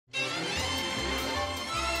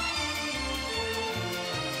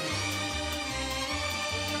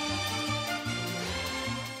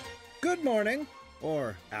good morning,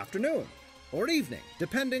 or afternoon, or evening,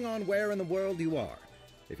 depending on where in the world you are.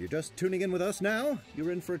 If you're just tuning in with us now,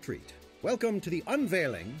 you're in for a treat. Welcome to the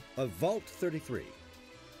unveiling of Vault 33,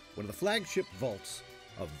 one of the flagship vaults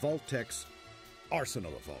of Vault-Tec's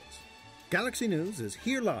arsenal of vaults. Galaxy News is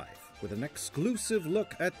here live with an exclusive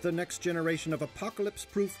look at the next generation of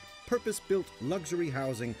apocalypse-proof, purpose-built luxury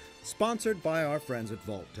housing sponsored by our friends at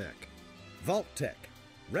Vault-Tec. Vault-Tec,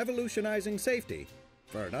 revolutionizing safety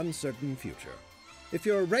for an uncertain future. If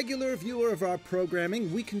you're a regular viewer of our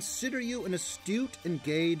programming, we consider you an astute,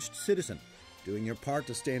 engaged citizen, doing your part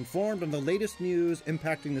to stay informed on the latest news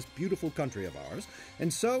impacting this beautiful country of ours,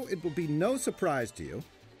 and so it will be no surprise to you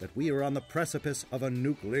that we are on the precipice of a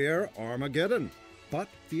nuclear Armageddon. But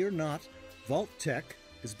fear not, Vault-Tec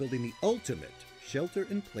is building the ultimate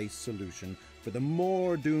shelter-in-place solution for the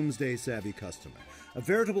more doomsday-savvy customer. A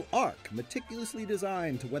veritable ark meticulously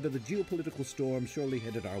designed to weather the geopolitical storm surely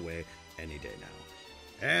headed our way any day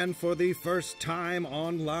now. And for the first time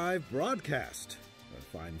on live broadcast,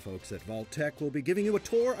 our fine folks at Vault-Tec will be giving you a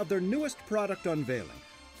tour of their newest product unveiling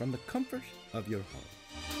from the comfort of your home.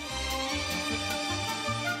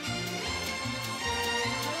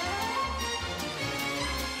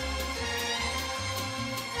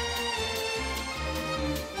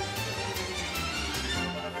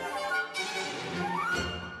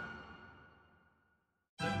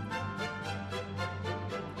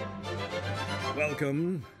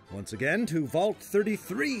 Welcome, once again, to Vault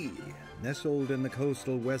 33, nestled in the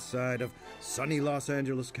coastal west side of sunny Los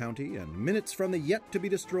Angeles County and minutes from the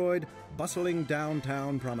yet-to-be-destroyed, bustling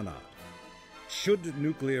downtown promenade. Should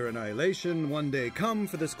nuclear annihilation one day come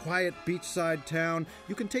for this quiet beachside town,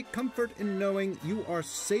 you can take comfort in knowing you are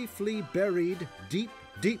safely buried deep,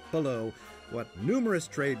 deep below what numerous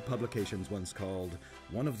trade publications once called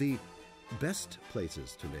one of the best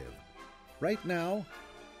places to live. Right now,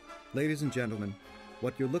 ladies and gentlemen,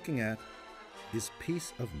 what you're looking at is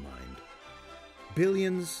peace of mind.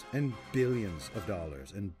 Billions and billions of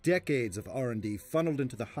dollars and decades of R&D funneled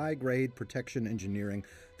into the high-grade protection engineering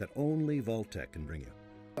that only Vault-Tec can bring you.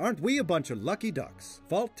 Aren't we a bunch of lucky ducks?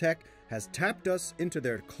 Vault-Tec has tapped us into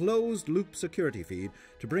their closed-loop security feed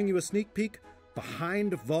to bring you a sneak peek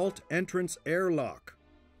behind Vault entrance airlock.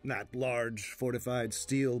 That large, fortified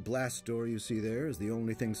steel blast door you see there is the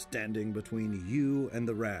only thing standing between you and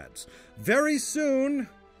the rats. Very soon,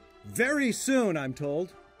 I'm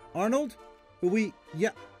told. Arnold, yeah.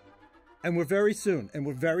 And we're very soon,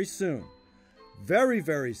 very,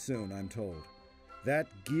 very soon, I'm told. That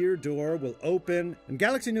gear door will open, and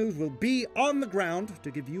Galaxy News will be on the ground to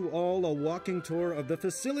give you all a walking tour of the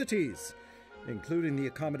facilities, including the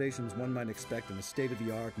accommodations one might expect in a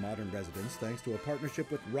state-of-the-art modern residence, thanks to a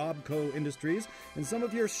partnership with Robco Industries and some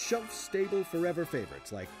of your shelf-stable forever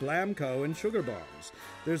favorites like Blamco and Sugar Bombs.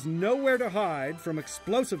 There's nowhere to hide from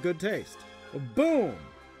explosive good taste. Boom!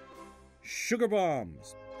 Sugar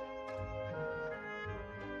Bombs.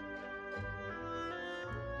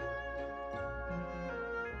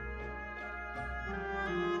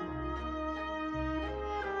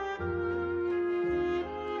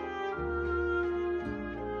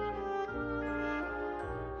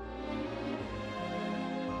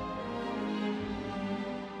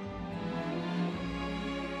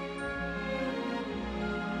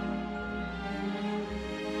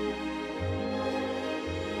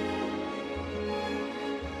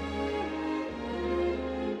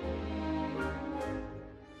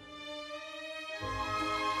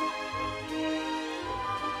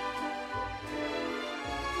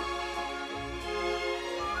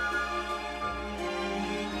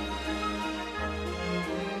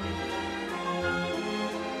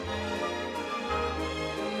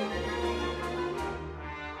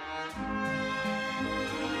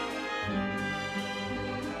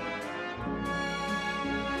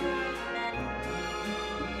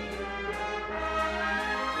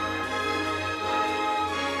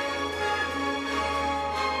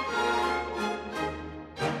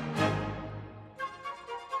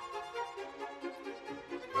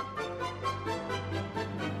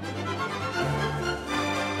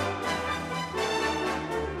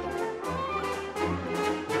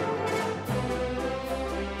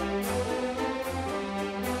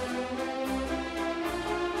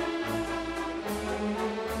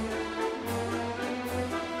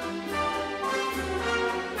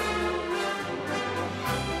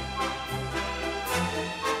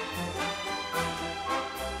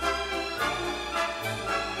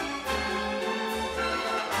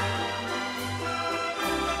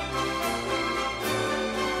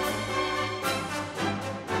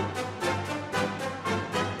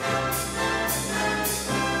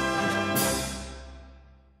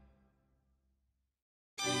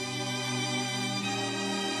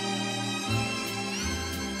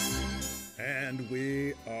 And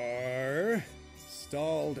we are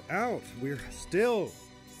stalled out. We're still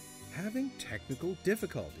having technical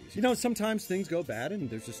difficulties. You know, sometimes things go bad and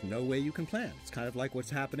there's just no way you can plan. It's kind of like what's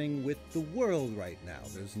happening with the world right now.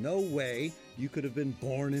 There's no way you could have been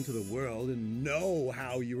born into the world and know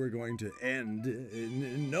how you were going to end,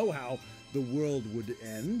 and know how the world would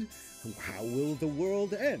end. How will the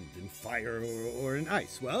world end? In fire or in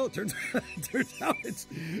ice? Well, it turns out it's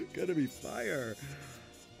gonna be fire.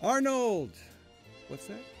 Arnold! What's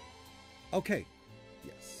that? Okay.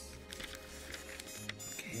 Yes.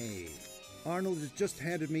 Okay. Arnold has just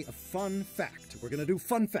handed me a fun fact. We're gonna do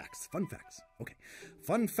fun facts. Fun facts. Okay.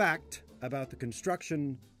 Fun fact about the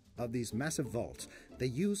construction of these massive vaults. They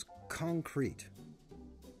use concrete.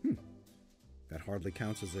 That hardly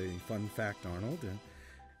counts as a fun fact, Arnold.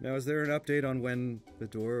 Now, is there an update on when the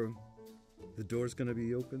door's gonna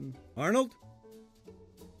be open? Arnold?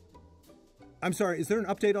 I'm sorry, is there an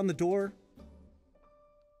update on the door?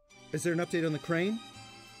 Is there an update on the crane?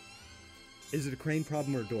 Is it a crane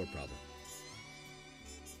problem or a door problem?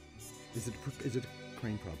 Is it a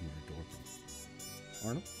crane problem or a door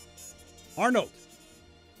problem? Arnold? Arnold!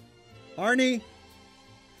 Arnie?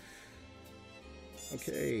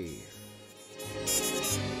 Okay.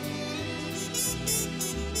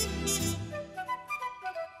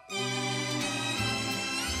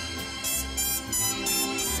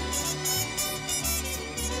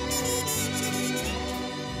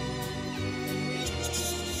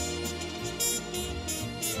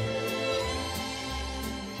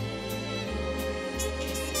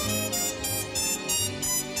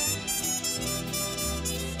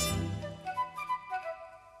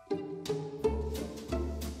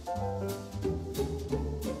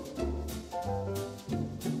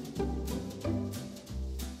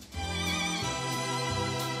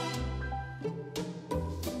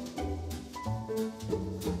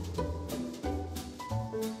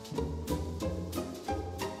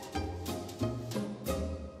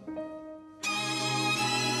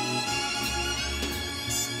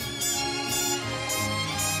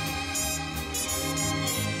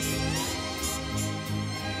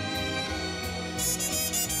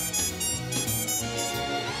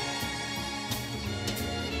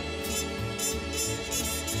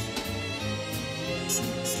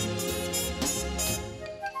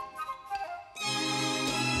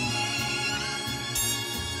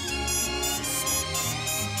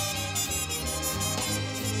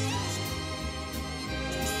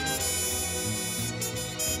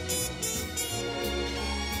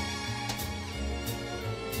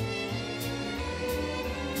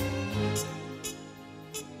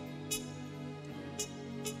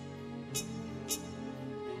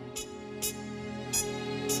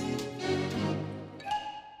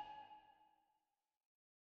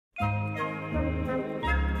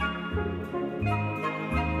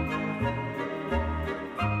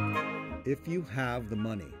 If you have the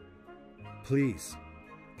money, please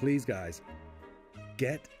guys,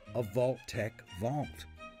 get a Vault-Tec vault.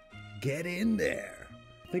 Get in there.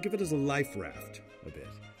 Think of it as a life raft a bit.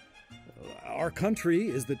 Our country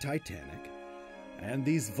is the Titanic, and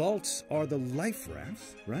these vaults are the life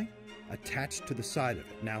rafts, right? Attached to the side of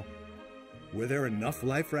it. Now, were there enough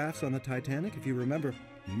life rafts on the Titanic? If you remember,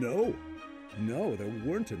 no, there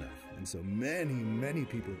weren't enough. And so many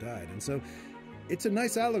people died. And so it's a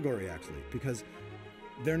nice allegory, actually, because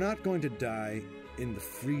they're not going to die in the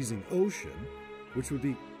freezing ocean, which would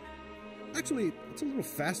be... Actually, it's a little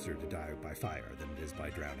faster to die by fire than it is by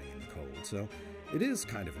drowning in the cold, so it is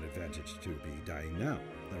kind of an advantage to be dying now,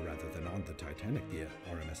 rather than on the Titanic, the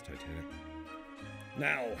RMS Titanic.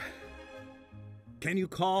 Now, can you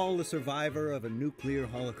call a survivor of a nuclear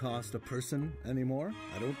holocaust a person anymore?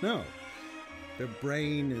 I don't know. Their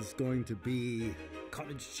brain is going to be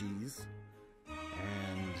cottage cheese,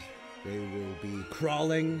 and they will be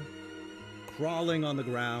crawling on the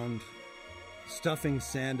ground, stuffing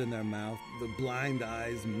sand in their mouth, the blind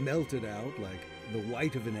eyes melted out like the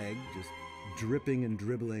white of an egg, just dripping and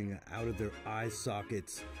dribbling out of their eye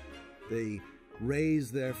sockets. They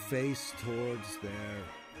raise their face towards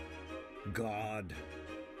their God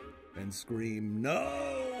and scream, "No!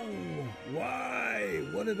 Why?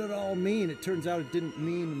 What did it all mean?" It turns out it didn't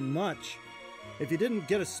mean much if you didn't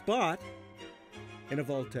get a spot in a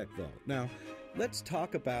Vault-Tec vault. Now, let's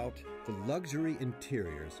talk about the luxury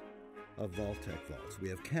interiors of Vault-Tec vaults. We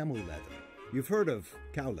have camel leather. You've heard of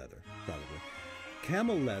cow leather, probably.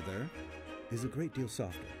 Camel leather is a great deal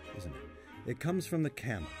softer, isn't it? It comes from the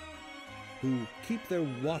camel, who keep their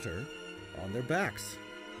water on their backs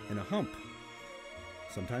in a hump.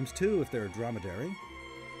 Sometimes two if they're a dromedary.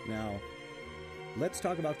 Now, let's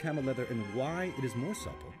talk about camel leather and why it is more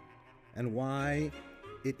supple and why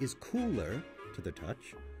it is cooler to the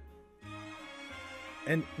touch.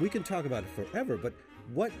 And we can talk about it forever, but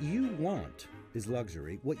what you want is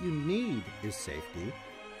luxury. What you need is safety.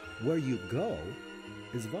 Where you go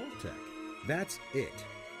is Vaultek. That's it.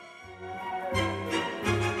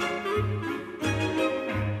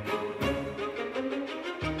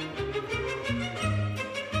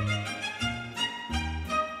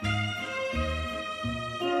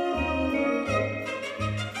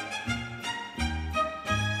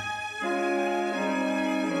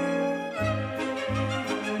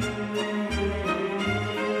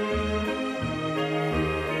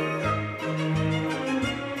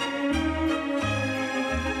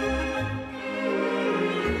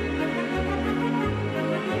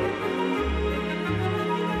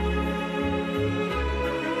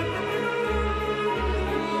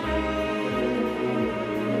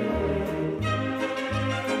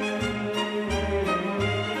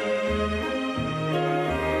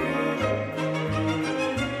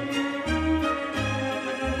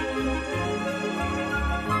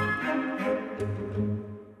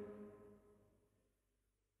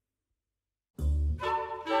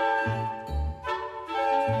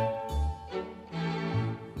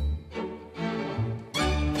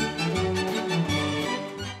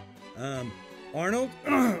 Arnold?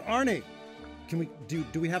 Arnie! Can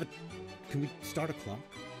we have a... Can we start a clock?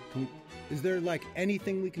 Is there, like,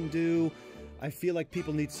 anything we can do? I feel like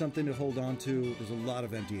people need something to hold on to. There's a lot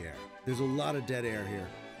of empty air. There's a lot of dead air here.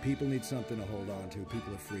 People need something to hold on to.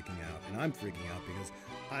 People are freaking out. And I'm freaking out because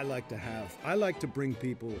I like to bring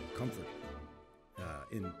people comfort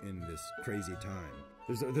in this crazy time.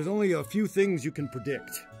 There's only a few things you can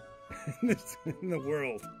predict in the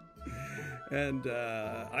world. And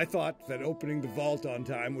I thought that opening the vault on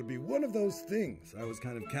time would be one of those things. I was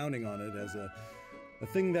kind of counting on it as a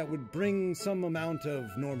thing that would bring some amount of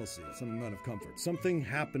normalcy, some amount of comfort, something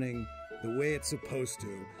happening the way it's supposed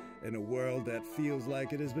to in a world that feels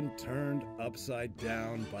like it has been turned upside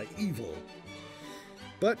down by evil.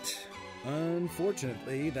 But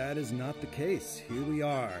unfortunately, that is not the case. Here we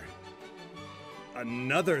are.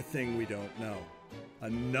 Another thing we don't know.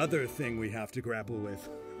 Another thing we have to grapple with.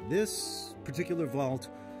 This particular vault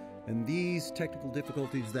and these technical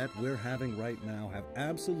difficulties that we're having right now have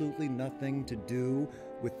absolutely nothing to do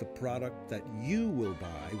with the product that you will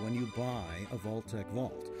buy when you buy a Vaultek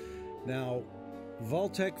Vault. Now,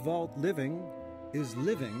 Vaultek Vault living is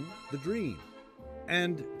living the dream.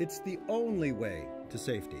 And it's the only way to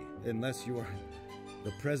safety, unless you're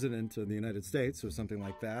the President of the United States or something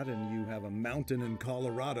like that, and you have a mountain in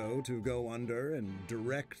Colorado to go under and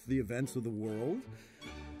direct the events of the world.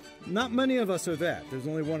 Not many of us are that. There's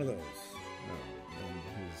only one of those.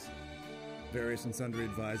 And his various and sundry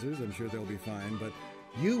advisors, I'm sure they'll be fine, but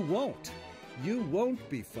you won't. You won't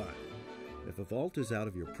be fine. If a vault is out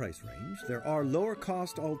of your price range, there are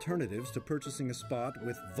lower-cost alternatives to purchasing a spot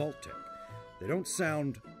with Vaultek. They don't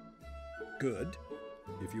sound good,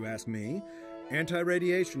 if you ask me.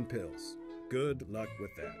 Anti-radiation pills. Good luck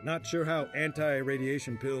with that. Not sure how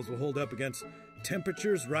anti-radiation pills will hold up against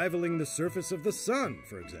temperatures rivaling the surface of the sun,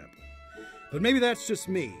 for example. But maybe that's just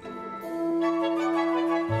me.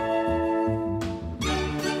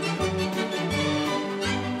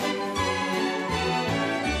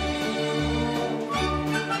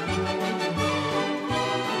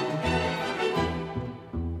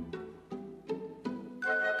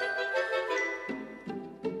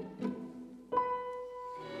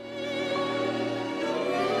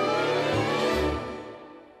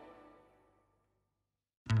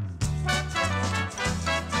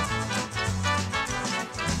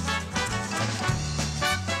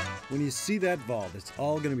 When you see that vault, it's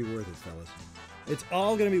all going to be worth it, fellas. It's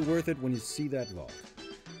all going to be worth it when you see that vault.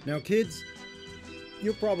 Now, kids,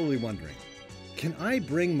 you're probably wondering, can I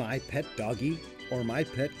bring my pet doggy or my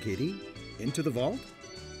pet kitty into the vault?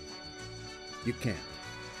 You can't.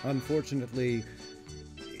 Unfortunately,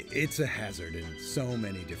 it's a hazard in so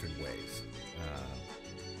many different ways.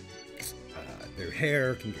 Their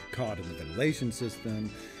hair can get caught in the ventilation system.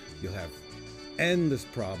 You'll have endless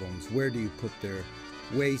problems. Where do you put their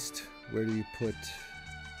waste? Where do you put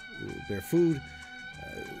their food?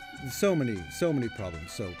 So many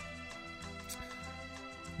problems. So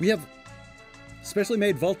we have specially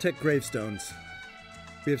made Vaultek gravestones.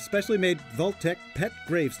 We have specially made Vaultek pet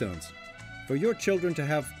gravestones for your children to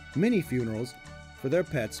have mini funerals for their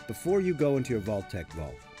pets before you go into your Vaultek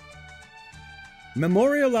vault.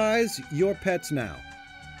 Memorialize your pets now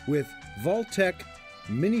with Vaultek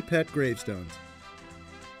mini pet gravestones.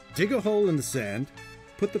 Dig a hole in the sand,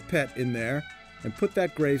 put the pet in there, and put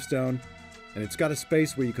that gravestone, and it's got a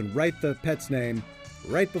space where you can write the pet's name,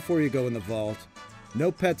 right before you go in the vault.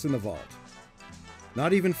 No pets in the vault.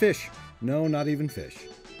 Not even fish. No, not even fish.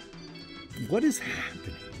 What is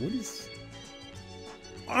happening? What is...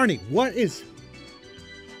 Arnie, what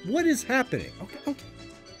is happening? Okay.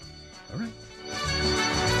 All right.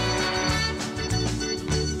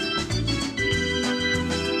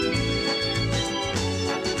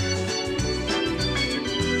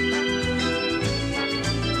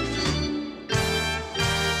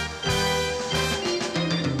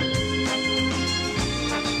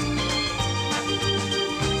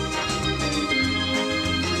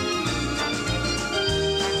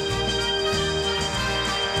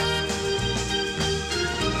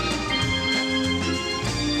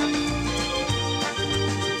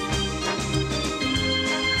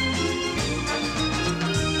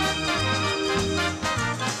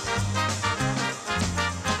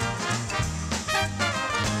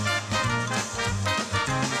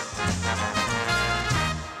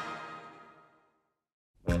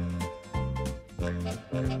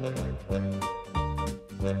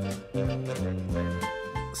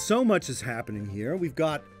 So much is happening here. We've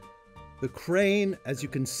got the crane, as you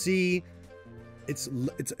can see, it's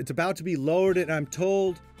about to be lowered, and I'm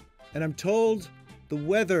told the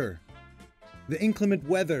weather, the inclement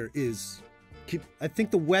weather is, I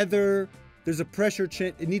think the weather, there's a pressure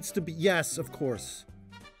change. It needs to be, yes, of course.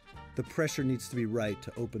 The pressure needs to be right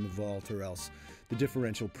to open the vault, or else the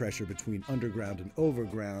differential pressure between underground and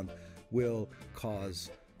overground will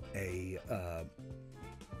cause the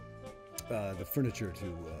furniture to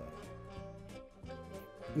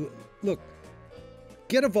look.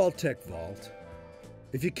 Get a Vault-Tec vault.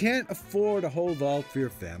 If you can't afford a whole vault for your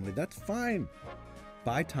family, that's fine.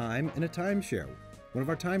 Buy time in a timeshare, one of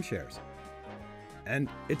our timeshares. And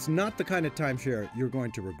it's not the kind of timeshare you're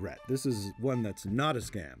going to regret. This is one that's not a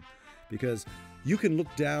scam, because you can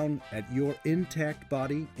look down at your intact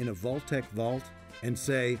body in a Vault-Tec vault and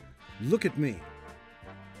say, look at me,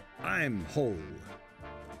 I'm whole.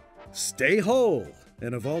 Stay whole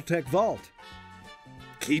in a Vault-Tec vault.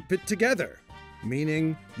 Keep it together,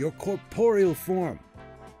 meaning your corporeal form.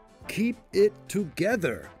 Keep it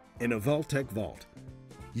together in a Vault-Tec vault.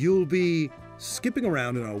 You'll be skipping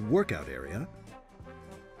around in a workout area,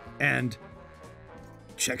 and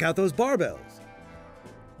check out those barbells.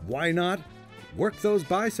 Why not work those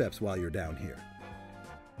biceps while you're down here?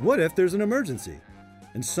 What if there's an emergency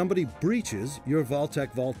and somebody breaches your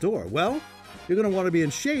Vault-Tec vault door? Well, you're going to want to be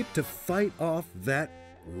in shape to fight off that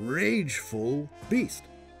rageful beast.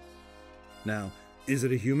 Now, is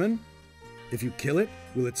it a human? If you kill it,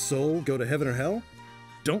 will its soul go to heaven or hell?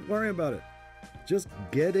 Don't worry about it. Just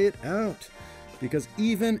get it out, because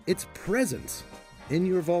even its presence in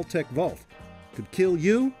your Vault-Tec vault could kill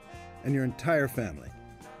you and your entire family.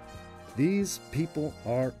 These people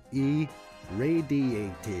are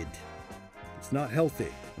irradiated. It's not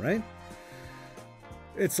healthy, right?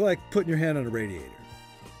 It's like putting your hand on a radiator.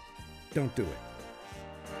 Don't do it.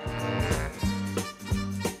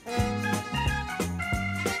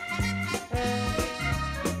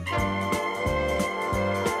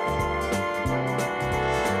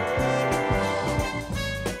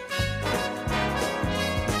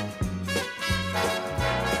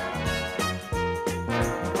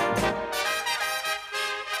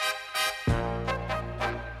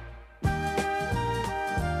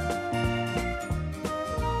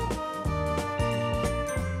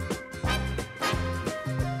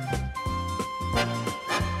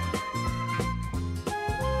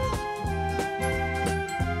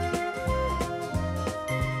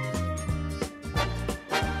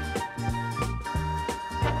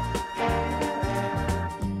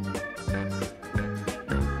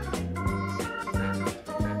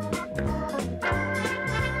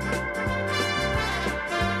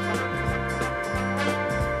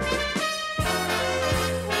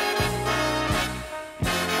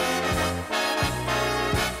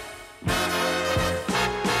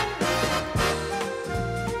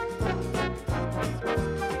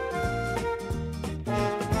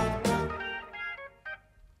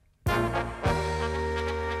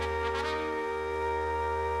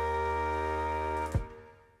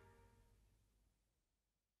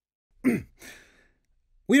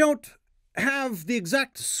 We don't have the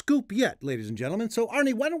exact scoop yet, ladies and gentlemen, so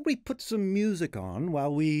Arnie, why don't we put some music on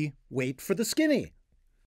while we wait for the skinny?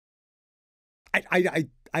 I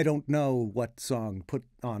don't know what song put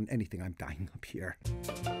on anything. I'm dying up here.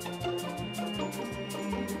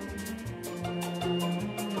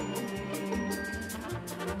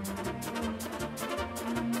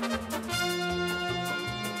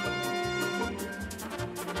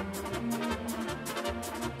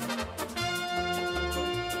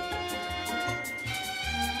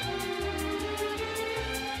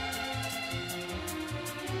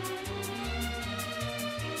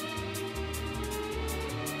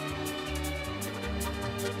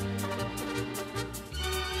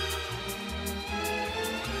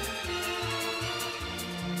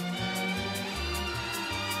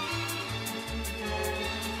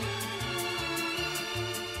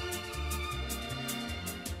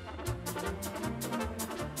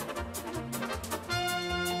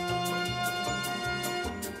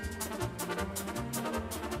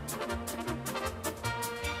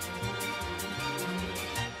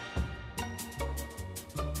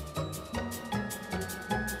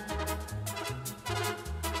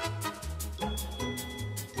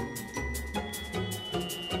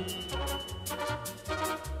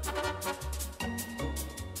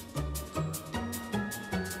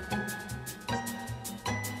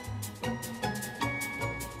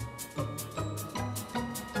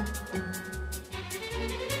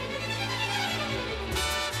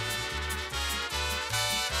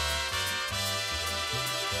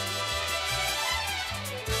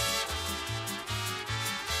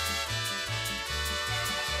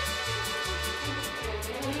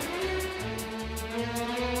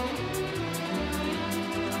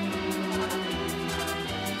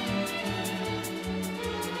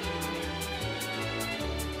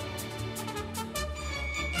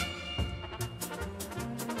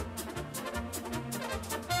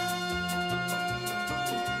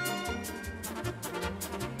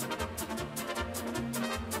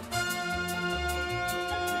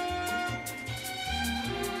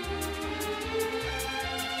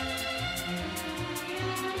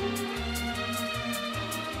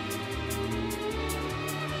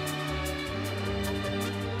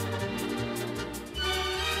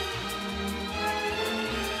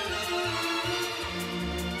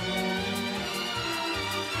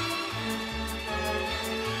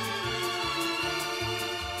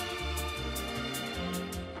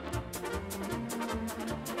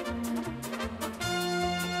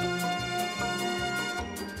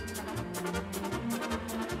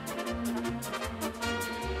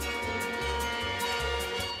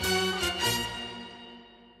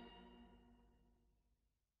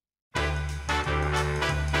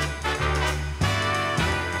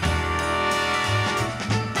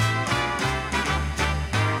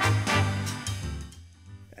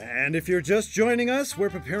 And if you're just joining us, we're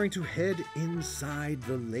preparing to head inside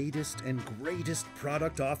the latest and greatest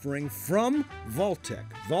product offering from Vault-Tec,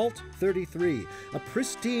 Vault 33, a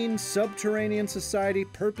pristine subterranean society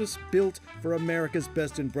purpose-built for America's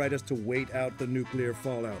best and brightest to wait out the nuclear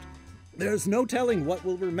fallout. There's no telling what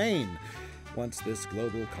will remain once this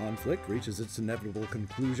global conflict reaches its inevitable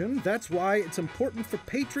conclusion. That's why it's important for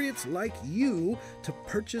patriots like you to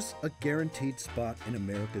purchase a guaranteed spot in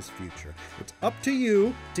America's future. It's up to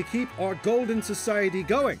you to keep our golden society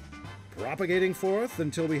going, propagating forth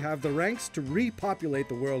until we have the ranks to repopulate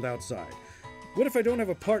the world outside. What if I don't have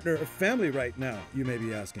a partner or family right now, you may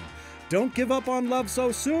be asking? Don't give up on love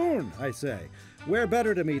so soon, I say. Where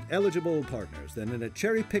better to meet eligible partners than in a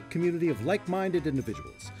cherry-picked community of like-minded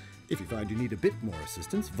individuals? If you find you need a bit more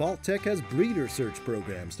assistance, Vault-Tec has breeder search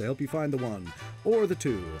programs to help you find the one, or the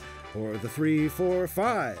two, or the 3, 4,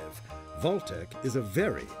 5. Vault-Tec is a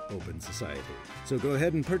very open society. So go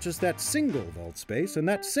ahead and purchase that single vault space, and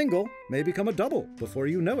that single may become a double before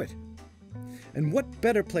you know it. And what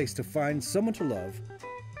better place to find someone to love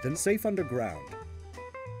than safe underground?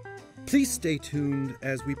 Please stay tuned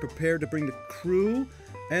as we prepare to bring the crew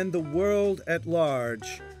and the world at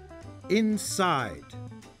large inside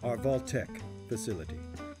our Vault-Tec facility.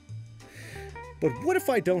 But what if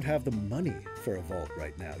I don't have the money for a vault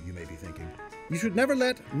right now, you may be thinking? You should never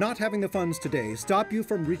let not having the funds today stop you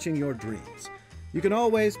from reaching your dreams. You can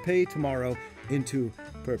always pay tomorrow into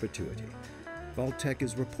perpetuity. Vault-Tec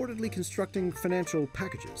is reportedly constructing financial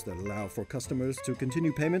packages that allow for customers to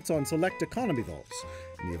continue payments on select economy vaults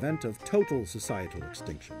in the event of total societal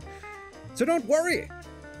extinction. So don't worry,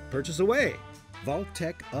 purchase away.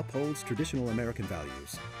 Vault-Tec upholds traditional American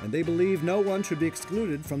values, and they believe no one should be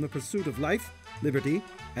excluded from the pursuit of life, liberty,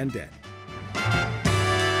 and death.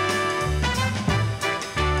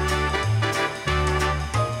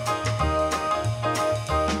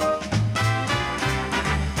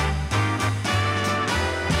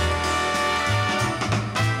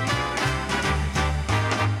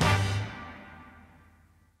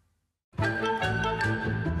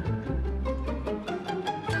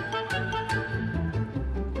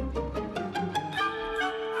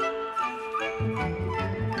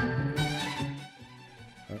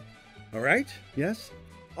 All right, yes.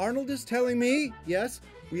 Arnold is telling me, yes,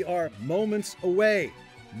 we are moments away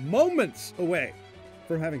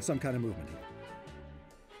from having some kind of movement here.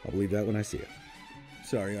 I'll believe that when I see it.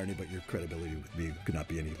 Sorry, Arnie, but your credibility with me could not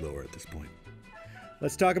be any lower at this point.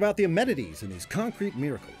 Let's talk about the amenities and these concrete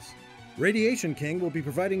miracles. Radiation King will be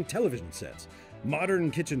providing television sets,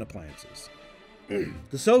 modern kitchen appliances.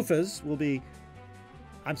 The sofas will be...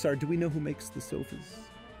 I'm sorry, do we know who makes the sofas?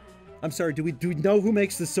 I'm sorry, do we know who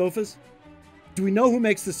makes the sofas? Do we know who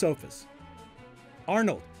makes the sofas?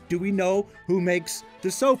 Arnold, do we know who makes the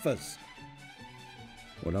sofas?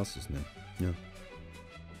 What else is new? Yeah.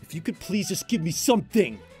 If you could please just give me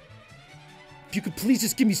something. If you could please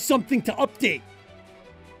just give me something to update.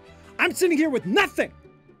 I'm sitting here with nothing.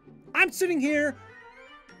 I'm sitting here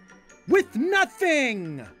with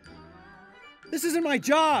nothing. This isn't my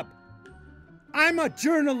job. I'm a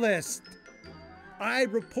journalist. I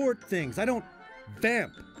report things. I don't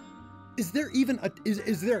vamp. Is there even a,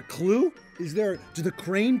 is there a clue? Do the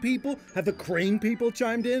crane people, have the crane people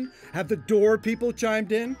chimed in? Have the door people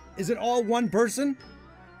chimed in? Is it all one person?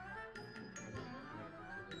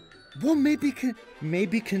 Well, maybe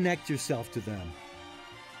connect yourself to them.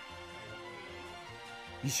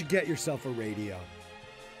 You should get yourself a radio.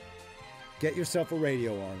 Get yourself a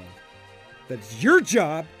radio, Arnold. That's your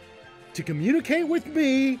job to communicate with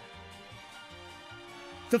me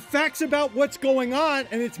the facts about what's going on,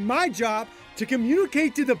 and it's my job to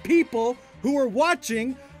communicate to the people who are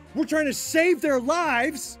watching. We're trying to save their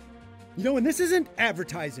lives. You know, and this isn't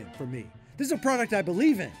advertising for me. This is a product I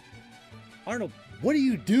believe in. Arnold, what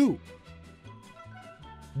do?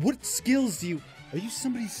 What skills do you... Are you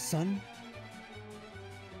somebody's son?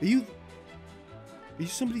 Are you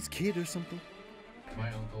somebody's kid or something? My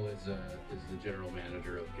uncle is the general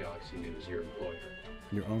manager of Galaxy News, your employer.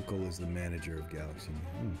 Your uncle is the manager of Galaxy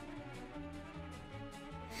News.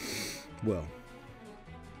 Well,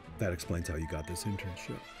 that explains how you got this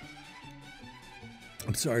internship.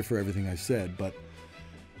 I'm sorry for everything I said, but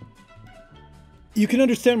you can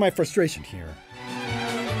understand my frustration here.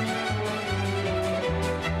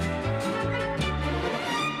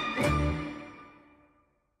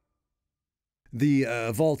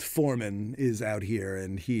 The vault foreman is out here,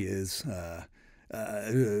 and he is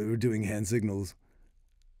doing hand signals.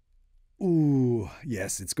 Ooh,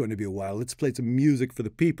 yes, it's going to be a while. Let's play some music for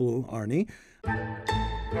the people, Arnie.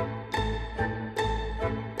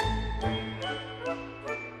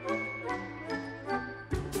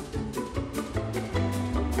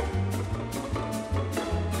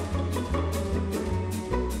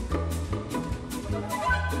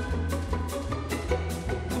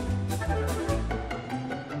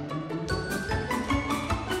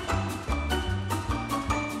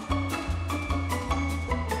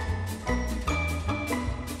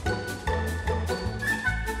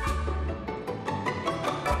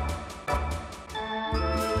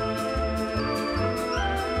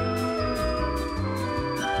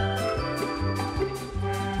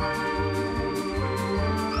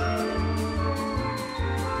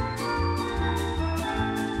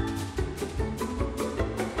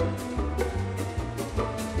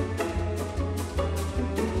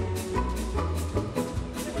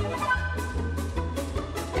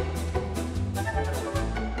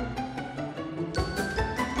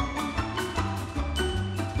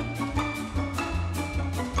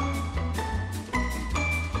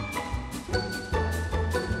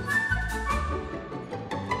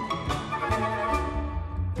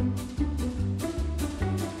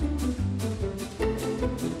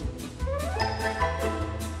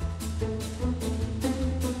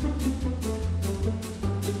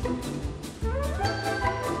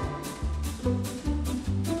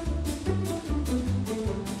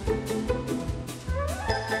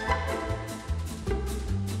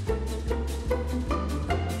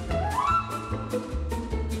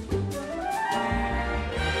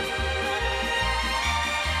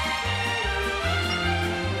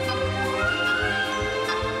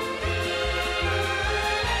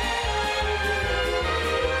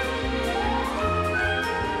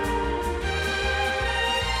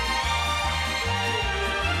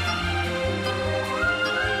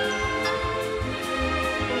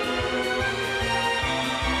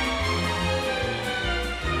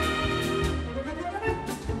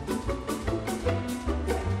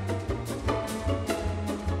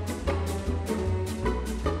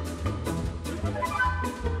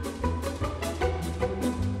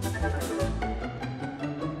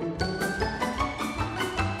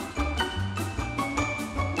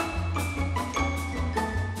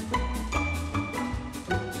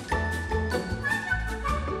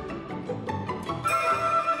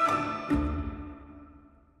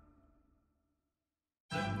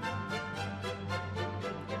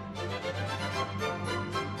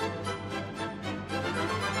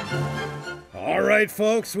 All right,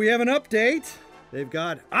 folks, we have an update. They've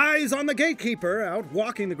got eyes on the gatekeeper out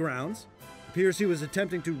walking the grounds. Appears he was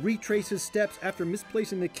attempting to retrace his steps after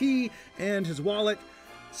misplacing the key and his wallet.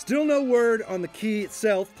 Still no word on the key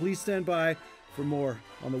itself. Please stand by for more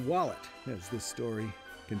on the wallet as this story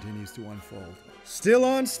continues to unfold. Still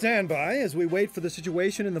on standby as we wait for the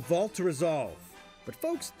situation in the vault to resolve. But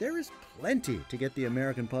folks, there is plenty to get the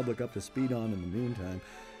American public up to speed on in the meantime.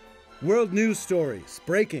 World news stories,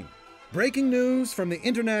 breaking news from the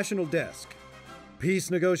international desk.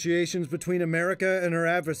 Peace negotiations between America and her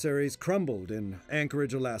adversaries crumbled in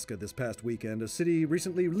Anchorage, Alaska this past weekend, a city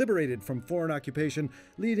recently liberated from foreign occupation,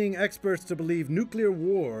 leading experts to believe nuclear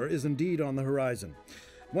war is indeed on the horizon.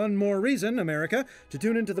 One more reason, America, to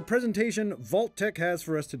tune into the presentation Vault-Tec has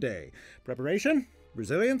for us today. Preparation,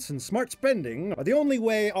 resilience, and smart spending are the only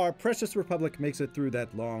way our precious republic makes it through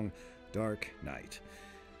that long, dark night.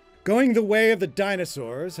 Going the way of the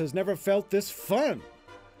dinosaurs has never felt this fun.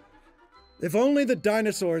 If only the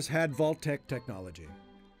dinosaurs had Vault-Tec technology.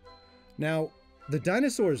 Now, the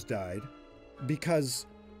dinosaurs died because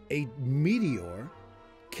a meteor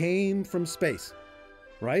came from space,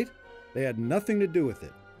 right? They had nothing to do with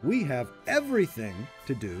it. We have everything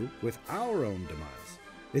to do with our own demise.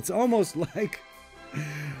 It's almost like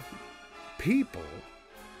people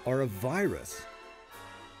are a virus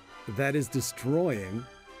that is destroying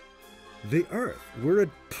the Earth. We're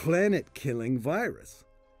a planet-killing virus.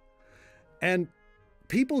 And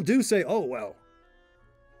people do say, oh, well,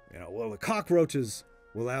 the cockroaches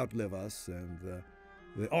will outlive us and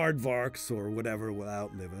the aardvarks or whatever will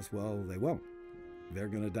outlive us. Well, they won't. They're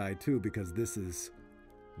going to die too because this is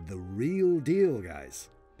the real deal, guys.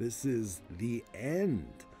 This is the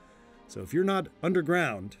end. So if you're not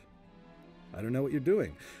underground, I don't know what you're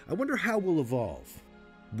doing. I wonder how we'll evolve.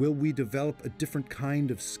 Will we develop a different kind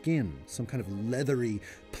of skin, some kind of leathery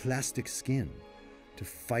plastic skin, to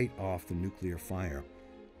fight off the nuclear fire?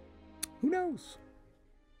 Who knows?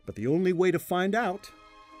 But the only way to find out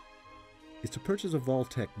is to purchase a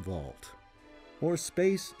Vault-Tec vault or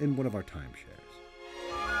space in one of our timeshares.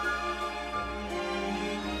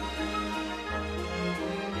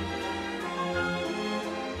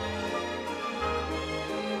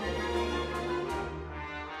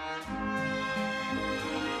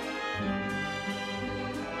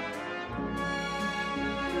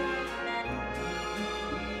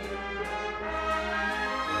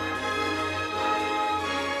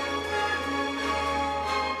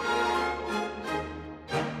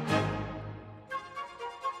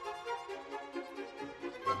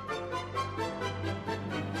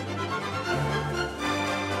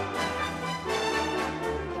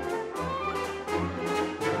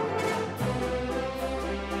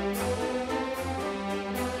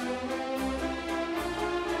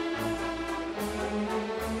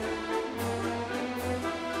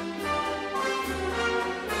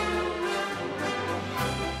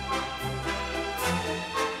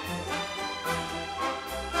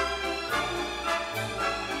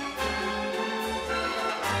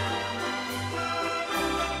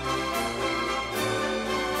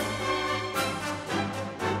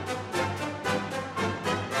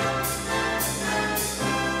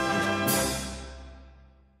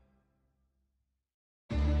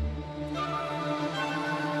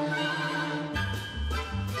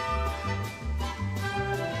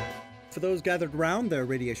 For those gathered around their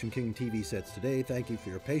Radiation King TV sets today, thank you for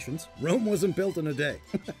your patience. Rome wasn't built in a day.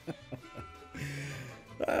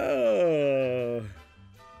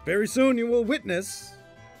 Very soon you will witness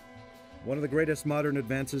one of the greatest modern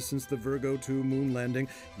advances since the Virgo 2 moon landing.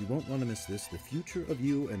 You won't want to miss this. The future of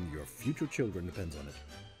you and your future children depends on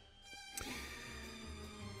it.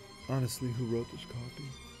 Honestly, who wrote this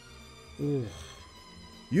copy? Ugh.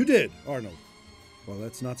 You did, Arnold. Well,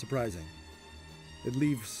 that's not surprising. It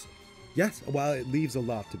leaves... Yes, well, it leaves a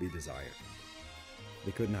lot to be desired.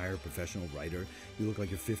 They couldn't hire a professional writer. You look like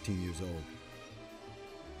you're 15 years old.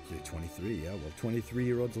 You're 23, yeah, well,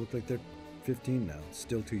 23-year-olds look like they're 15 now.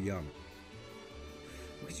 Still too young.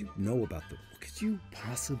 What could you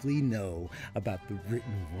possibly know about the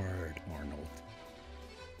written word, Arnold?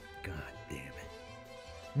 God damn it.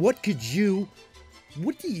 What do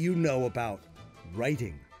you know about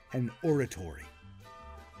writing and oratory?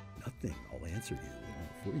 Nothing. I'll answer you.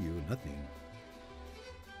 For you, nothing.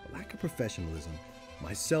 The lack of professionalism,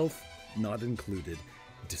 myself not included,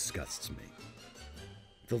 disgusts me.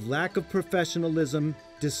 The lack of professionalism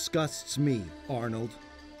disgusts me, Arnold.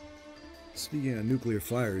 Speaking of nuclear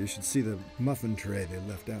fire, you should see the muffin tray they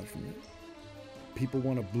left out from it. People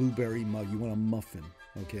want a blueberry mug. You want a muffin,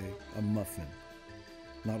 okay? A muffin.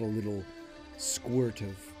 Not a little squirt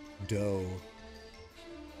of dough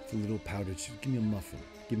The little powdered sugar. Give me a muffin.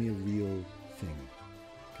 Give me a real thing.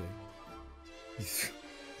 Okay?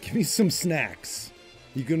 Give me some snacks.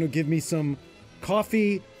 You're gonna give me some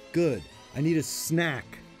coffee? Good. I need a snack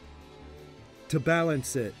to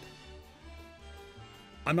balance it.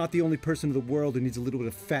 I'm not the only person in the world who needs a little bit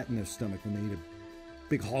of fat in their stomach when they eat a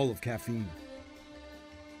big haul of caffeine.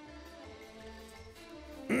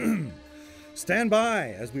 Stand by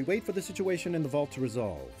as we wait for the situation in the vault to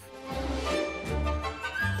resolve.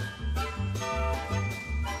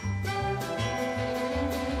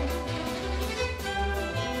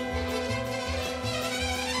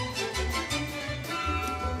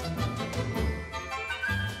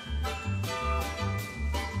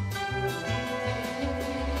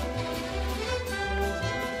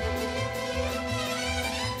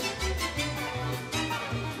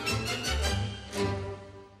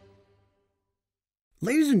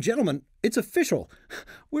 Ladies and gentlemen, it's official.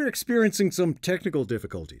 We're experiencing some technical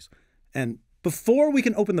difficulties. And before we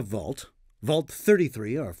can open the vault, Vault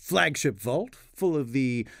 33, our flagship vault, full of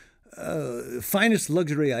the finest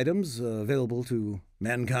luxury items available to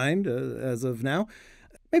mankind as of now,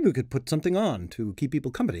 maybe we could put something on to keep people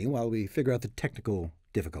company while we figure out the technical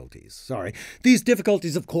difficulties. Sorry. These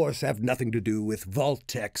difficulties, of course, have nothing to do with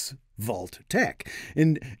Vault-Tech's Vault Tech.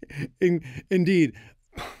 Indeed...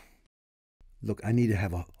 Look, I need to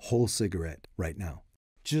have a whole cigarette right now.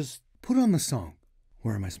 Just put on the song.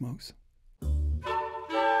 Where are my smokes?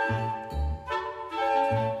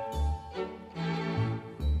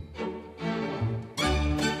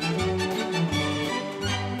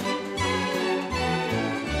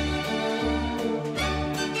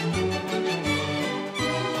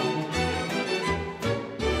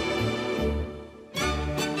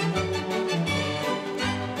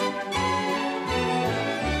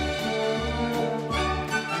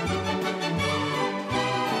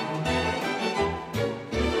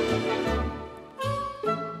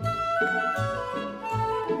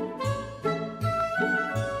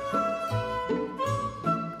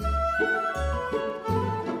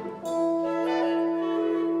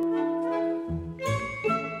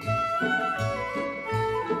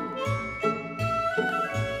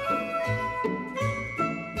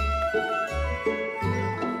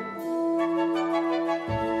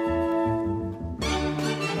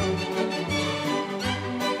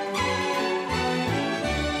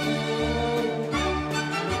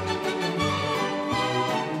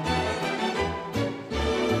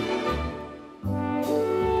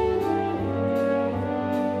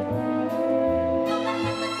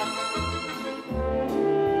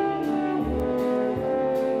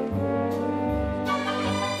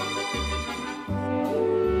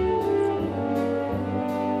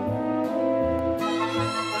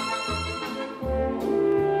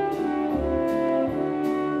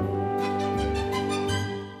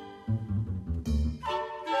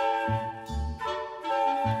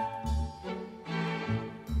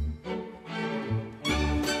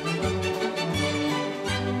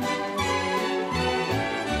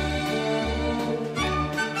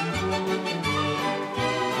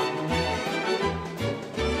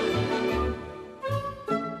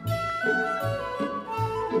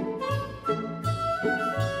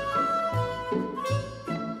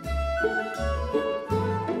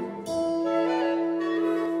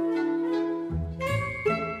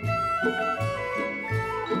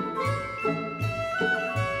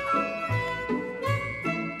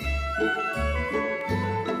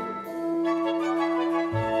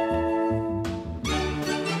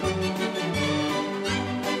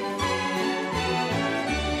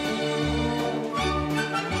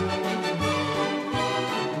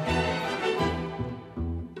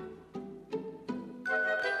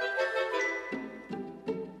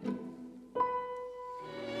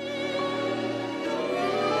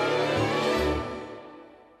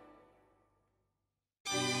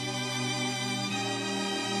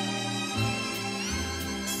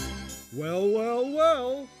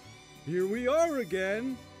 Well, here we are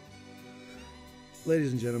again.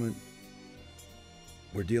 Ladies and gentlemen,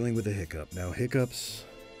 we're dealing with a hiccup. Now, hiccups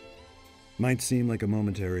might seem like a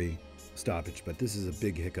momentary stoppage, but this is a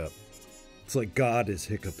big hiccup. It's like God is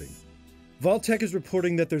hiccuping. Vault-Tec is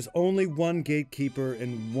reporting that there's only one gatekeeper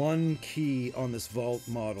and one key on this vault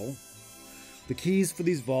model. The keys for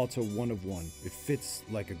these vaults are one of one. It fits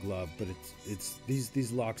like a glove, but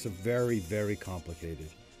these locks are very, very complicated.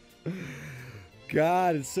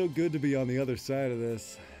 God, it's so good to be on the other side of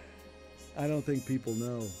this. I don't think people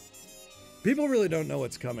know. People really don't know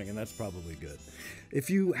what's coming, and that's probably good.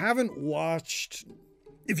 If you haven't watched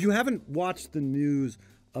the news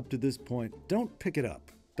up to this point, don't pick it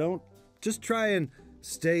up. Just try and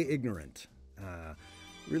stay ignorant.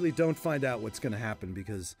 really don't find out what's going to happen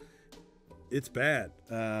because it's bad.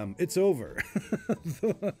 It's over.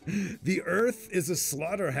 The earth is a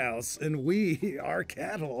slaughterhouse and we are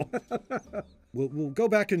cattle. We'll go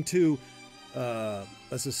back into a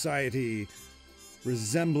society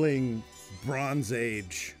resembling Bronze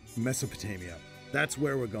Age Mesopotamia. That's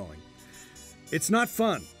where we're going. It's not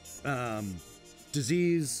fun.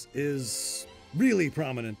 Disease is really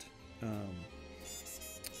prominent.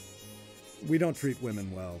 We don't treat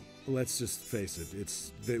women well. Let's just face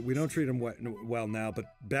it. We don't treat them well now, but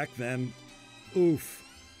back then, oof,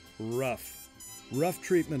 rough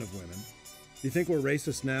treatment of women. You think we're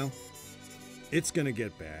racist now? It's gonna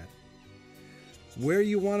get bad. Where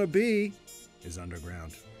you want to be is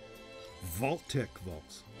underground. Vault-Tec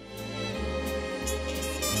vaults.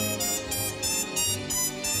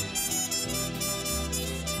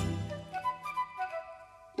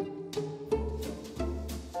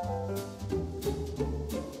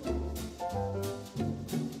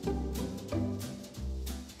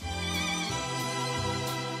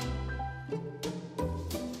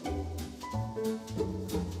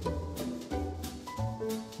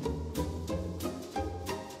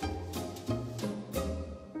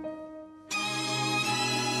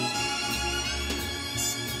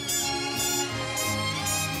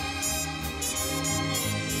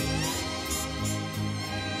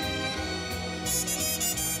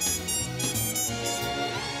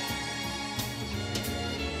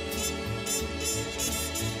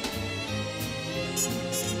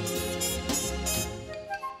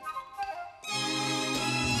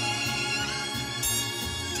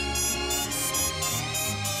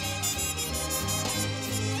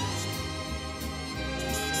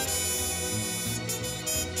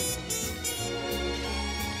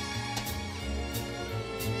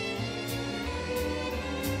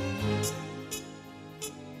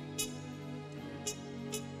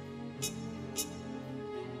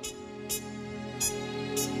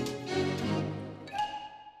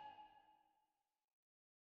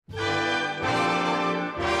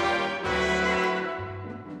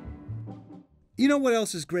 You know what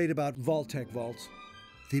else is great about Vault-Tec vaults?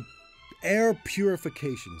 The air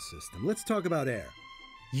purification system. Let's talk about air.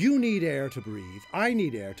 You need air to breathe. I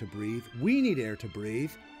need air to breathe. We need air to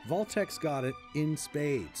breathe. Vault-Tec's got it in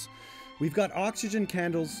spades. We've got oxygen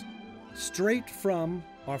candles straight from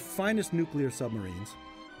our finest nuclear submarines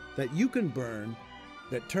that you can burn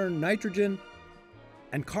that turn nitrogen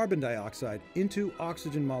and carbon dioxide into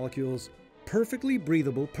oxygen molecules, perfectly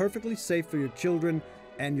breathable, perfectly safe for your children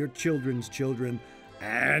and your children's children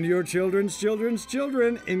and your children's children's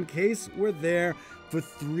children, in case we're there for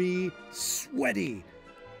 3 sweaty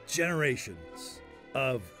generations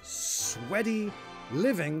of sweaty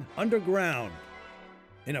living underground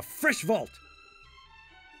in a fresh vault.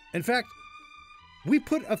 In fact, we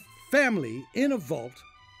put a family in a vault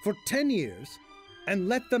for 10 years and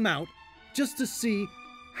let them out just to see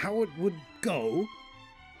how it would go.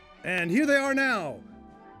 And here they are now.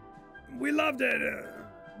 We loved it.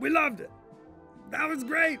 We loved it. That was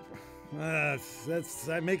great.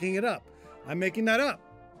 I'm making it up. I'm making that up.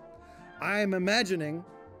 I'm imagining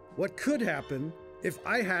what could happen if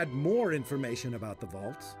I had more information about the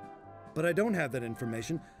vaults, but I don't have that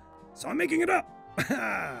information, so I'm making it up.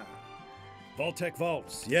 Vault-Tec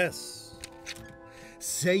vaults, yes.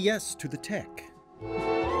 Say yes to the tech.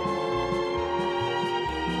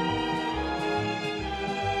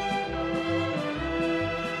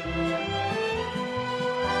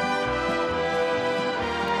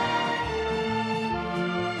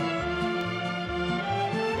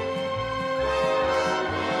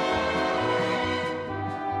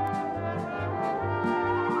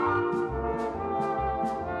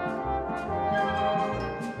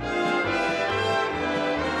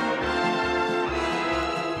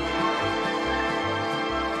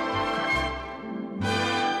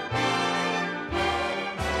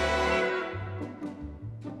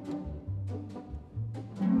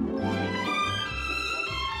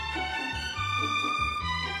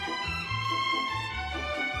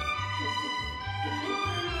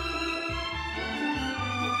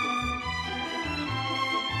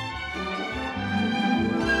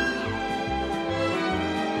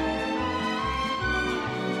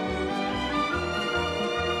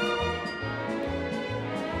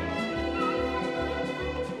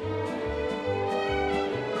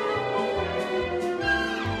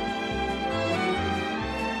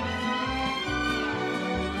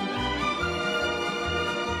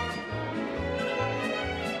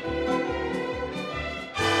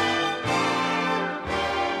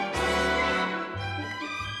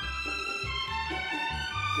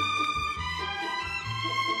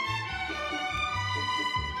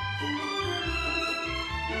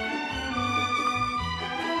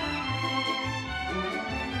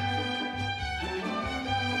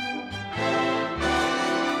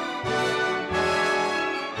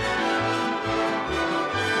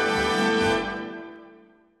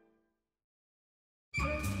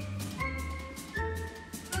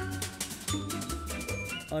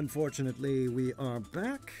 Unfortunately, we are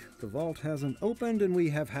back. The vault hasn't opened, and we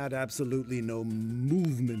have had absolutely no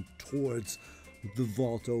movement towards the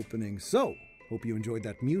vault opening. So, hope you enjoyed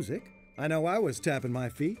that music. I know I was tapping my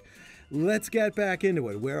feet. Let's get back into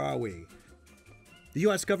it. Where are we? The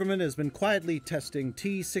U.S. government has been quietly testing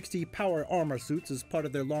T-60 power armor suits as part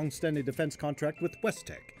of their long-standing defense contract with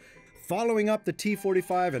WestTech, following up the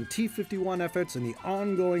T-45 and T-51 efforts in the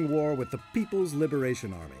ongoing war with the People's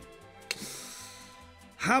Liberation Army.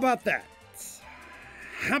 How about that?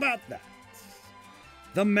 How about that?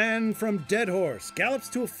 The Man from Dead Horse gallops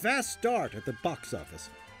to a fast start at the box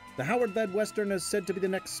office. The Howard-led Western is said to be the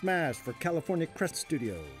next smash for California Crest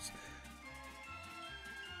Studios.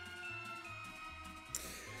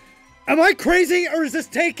 Am I crazy, or is this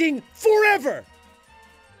taking forever?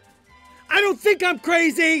 I don't think I'm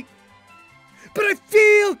crazy, but I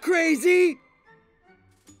feel crazy.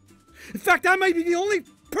 In fact, I might be the only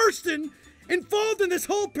person involved in this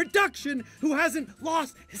whole production who hasn't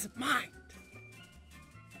lost his mind.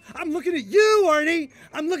 I'm looking at you, Arnie.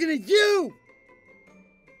 I'm looking at you.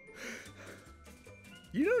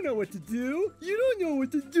 You don't know what to do. You don't know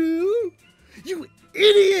what to do. You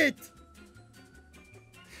idiot.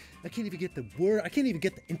 I can't even get the word. I can't even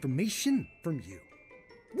get the information from you.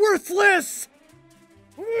 Worthless.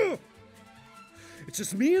 Ugh. It's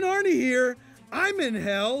just me and Arnie here. I'm in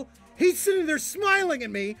hell. He's sitting there smiling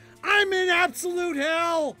at me. I'm in absolute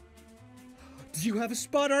hell. Do you have a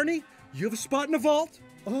spot, Arnie? You have a spot in the vault?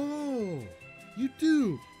 Oh, you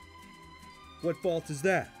do. What vault is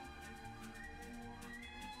that?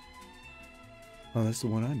 Oh, that's the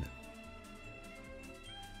one I'm in.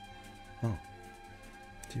 Oh,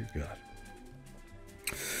 dear God.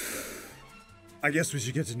 I guess we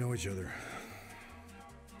should get to know each other.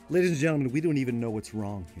 Ladies and gentlemen, we don't even know what's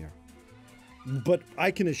wrong here. But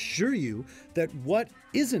I can assure you that what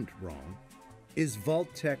isn't wrong is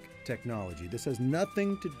Vault-Tec technology. This has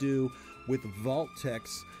nothing to do with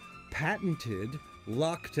Vault-Tec's patented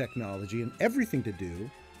lock technology and everything to do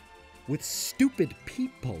with stupid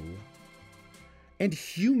people and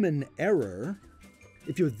human error.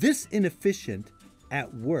 If you're this inefficient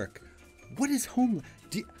at work, what is home?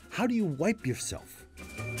 How do you wipe yourself?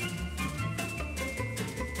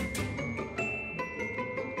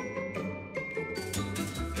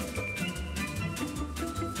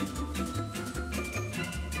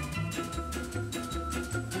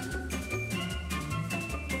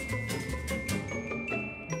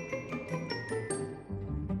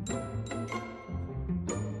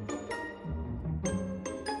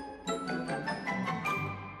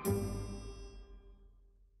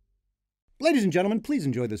 Ladies and gentlemen, please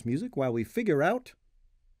enjoy this music while we figure out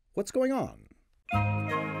what's going on.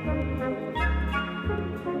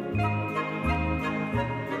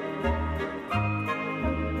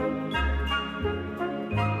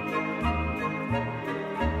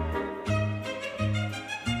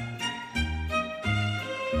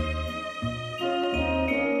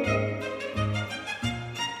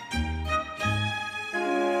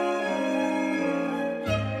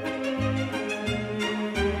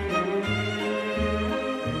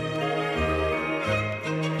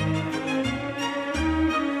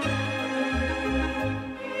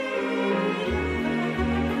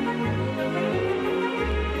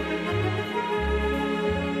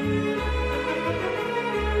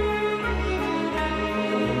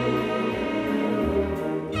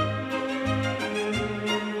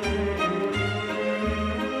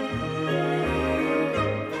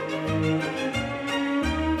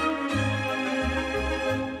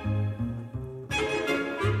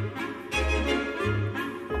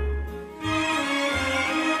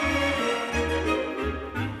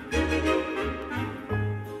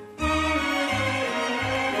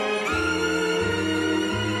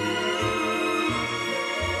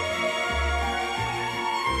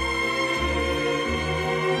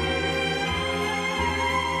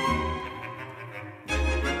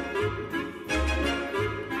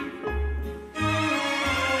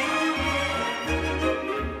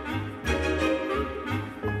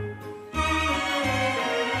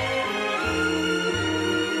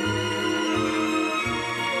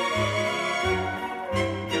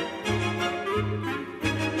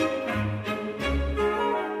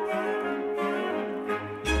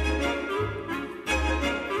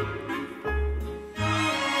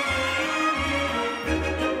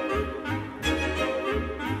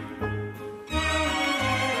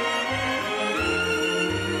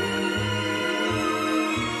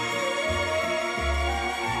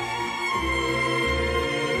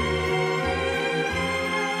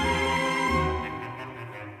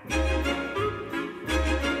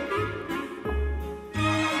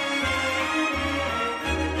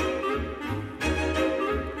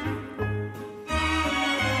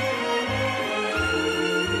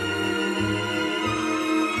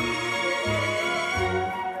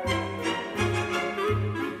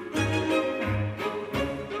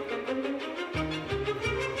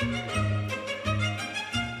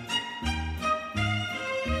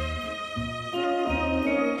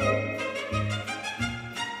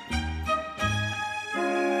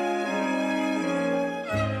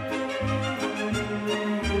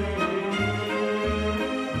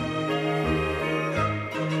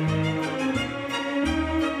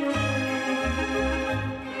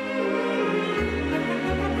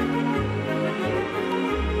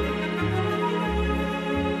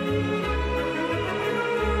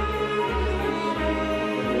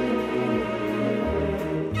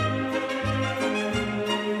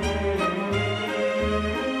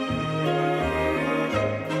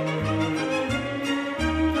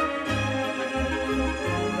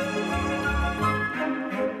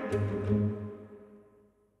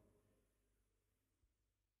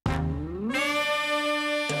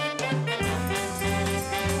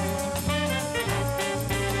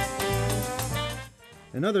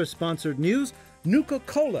 In other sponsored news,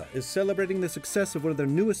 Nuka-Cola is celebrating the success of one of their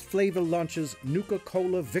newest flavor launches,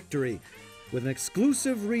 Nuka-Cola Victory, with an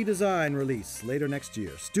exclusive redesign release later next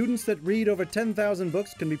year. Students that read over 10,000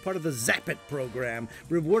 books can be part of the Zap It program,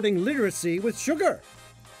 rewarding literacy with sugar.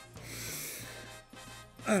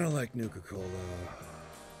 I don't like Nuka-Cola.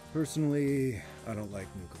 Personally, I don't like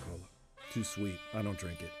Nuka-Cola. Too sweet. I don't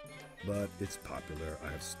drink it. But it's popular.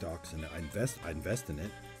 I have stocks in it. I invest in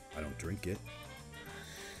it. I don't drink it.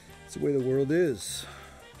 It's the way the world is.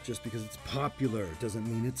 Just because it's popular doesn't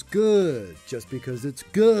mean it's good. Just because it's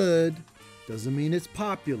good doesn't mean it's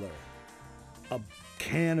popular. A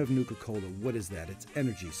can of Nuka-Cola, what is that? It's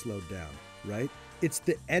energy slowed down, right? It's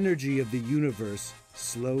the energy of the universe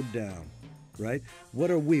slowed down, right? What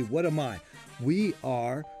are we? What am I? We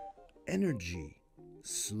are energy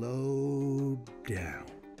slowed down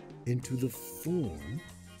into the form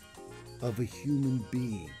of a human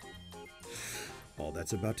being. All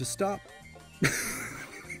that's about to stop.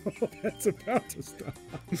 All that's about to stop.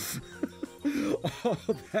 All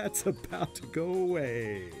that's about to go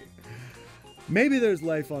away. Maybe there's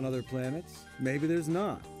life on other planets. Maybe there's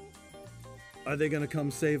not. Are they going to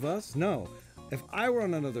come save us? No. If I were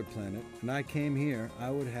on another planet and I came here,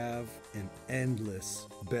 I would have an endless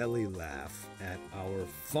belly laugh at our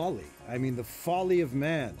folly. I mean, the folly of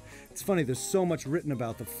man. It's funny, there's so much written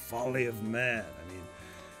about the folly of man. I mean,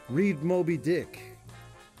 read Moby Dick.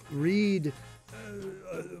 Read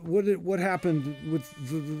what happened with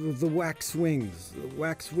the wax wings, the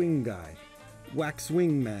wax wing guy, wax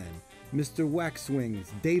wing man, Mr. Wax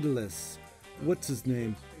Wings, Daedalus, what's his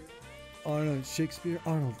name? Arnold Shakespeare?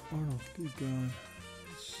 Arnold, good God.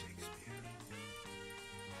 Shakespeare.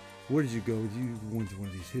 Where did you go? You went to one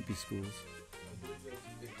of these hippie schools.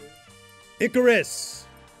 Icarus!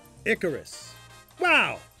 Icarus.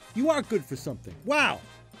 Wow! You are good for something. Wow,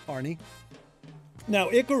 Arnie.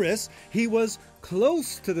 Now, Icarus, he was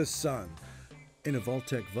close to the sun. In a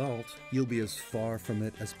Vault-Tec vault, you'll be as far from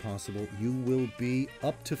it as possible. You will be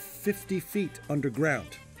up to 50 feet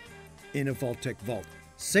underground in a Vault-Tec vault.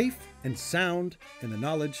 Safe and sound in the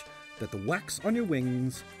knowledge that the wax on your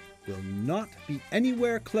wings will not be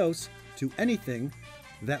anywhere close to anything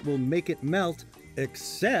that will make it melt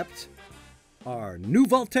except our new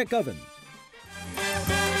Vault-Tec oven.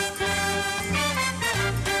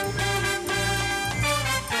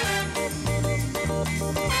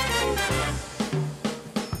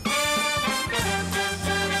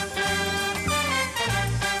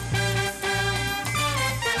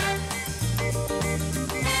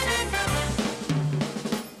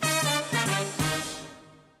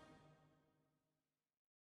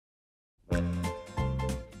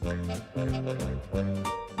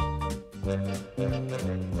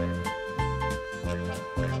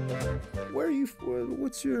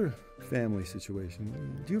 What's your family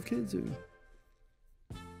situation? Do you have kids? Or?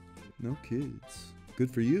 No kids.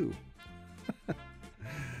 Good for you.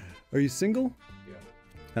 Are you single?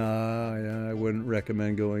 Yeah. Yeah, I wouldn't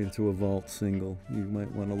recommend going into a vault single. You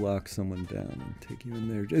might want to lock someone down and take you in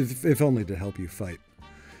there, if only to help you fight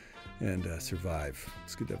and survive.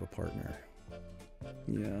 It's good to have a partner.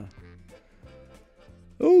 Yeah.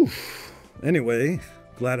 Oh, anyway,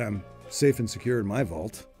 glad I'm safe and secure in my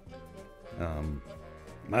vault.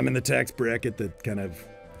 I'm in the tax bracket that kind of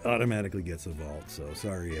automatically gets a vault, so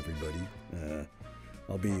sorry everybody.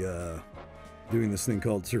 I'll be doing this thing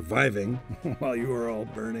called surviving while you are all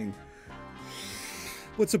burning.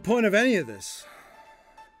 What's the point of any of this?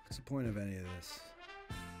 What's the point of any of this?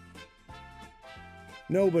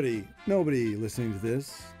 Nobody listening to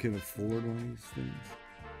this can afford one of these things.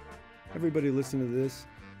 Everybody listening to this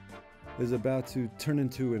is about to turn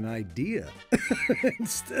into an idea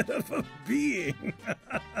instead of a being.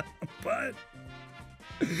 But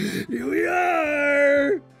here we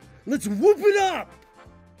are. Let's whoop it up.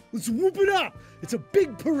 Let's whoop it up. It's a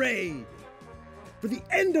big parade. For the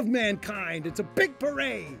end of mankind, it's a big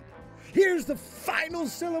parade. Here's the final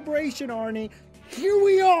celebration, Arnie. Here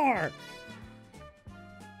we are.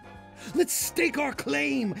 Let's stake our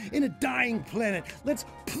claim in a dying planet. Let's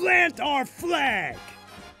plant our flag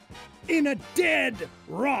in a dead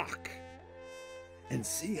rock and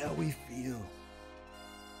see how we feel.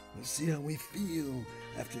 We'll see how we feel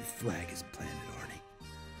after the flag is planted, Arnie.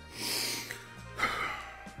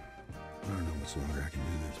 I don't know how much longer I can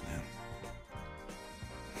do this, man.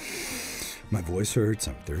 My voice hurts,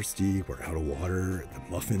 I'm thirsty, we're out of water, the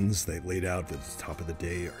muffins they laid out at the top of the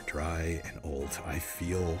day are dry and old. I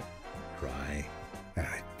feel dry and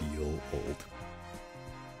I feel old.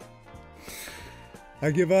 I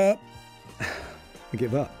give up. I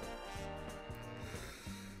give up.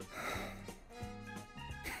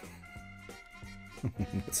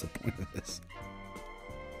 What's the point of this?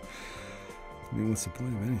 I mean, what's the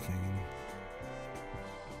point of anything?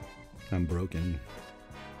 I'm broken.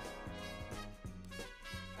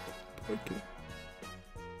 Broken.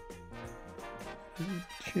 I'm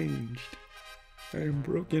changed. I am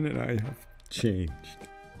broken and I have changed.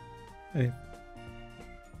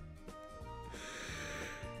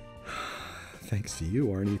 Thanks to you,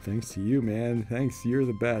 Arnie. Thanks to you, man. Thanks. You're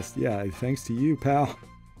the best. Yeah, thanks to you, pal.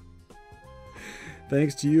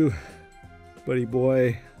 Thanks to you, buddy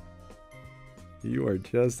boy. You are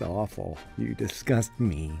just awful. You disgust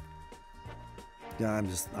me. Yeah,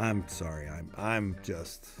 I'm sorry. I'm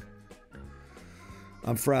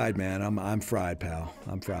fried, man. I'm fried, pal.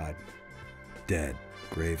 I'm fried. Dead.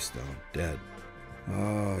 Gravestone. Dead.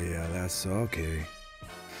 Oh, yeah, that's okay.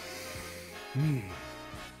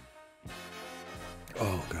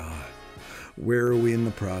 Oh, God. Where are we in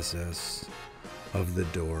the process of the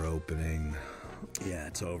door opening? Yeah,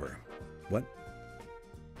 it's over. What?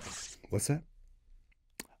 What's that?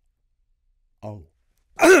 Oh.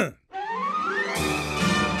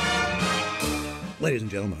 Ladies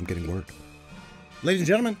and gentlemen, I'm getting word. Ladies and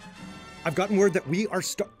gentlemen, I've gotten word that we are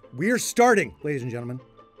starting, ladies and gentlemen.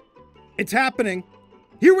 It's happening.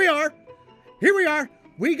 Here we are. Here we are.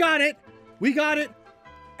 We got it. We got it.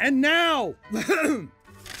 And now,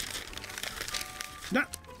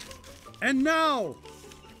 now,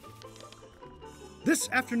 this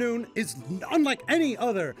afternoon is unlike any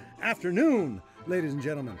other afternoon, ladies and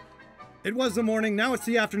gentlemen. It was the morning, now it's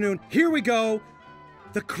the afternoon. Here we go.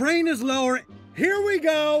 The crane is lowering. Here we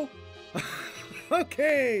go.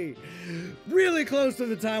 Okay, really close to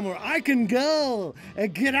the time where I can go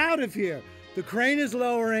and get out of here. The crane is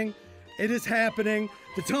lowering. It is happening.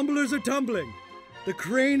 The tumblers are tumbling. The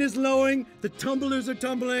crane is lowering. The tumblers are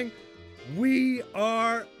tumbling. We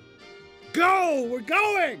are we're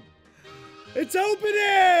going. It's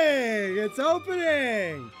opening. It's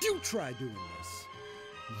opening. You try doing this.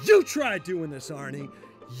 You try doing this, Arnie.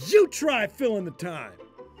 You try filling the time.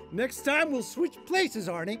 Next time we'll switch places,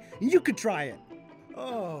 Arnie, and you could try it.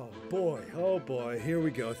 Oh boy, here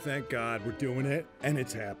we go. Thank God we're doing it, and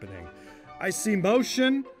it's happening. I see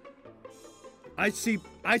motion. I see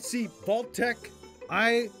Vault-Tec.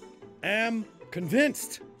 I am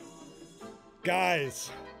convinced. Guys,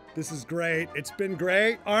 this is great. It's been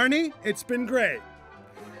great. Arnie, it's been great.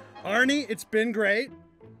 Arnie, it's been great.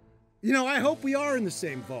 You know, I hope we are in the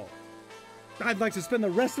same vault. I'd like to spend the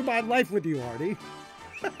rest of my life with you, Arnie.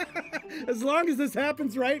 As long as this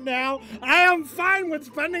happens right now, I am fine with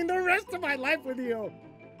spending the rest of my life with you.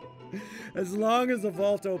 As long as the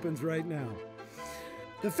vault opens right now.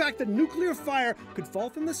 The fact that nuclear fire could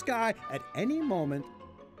fall from the sky at any moment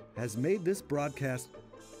has made this broadcast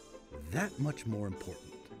that much more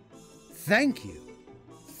important. Thank you.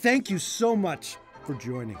 Thank you so much for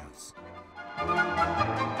joining us.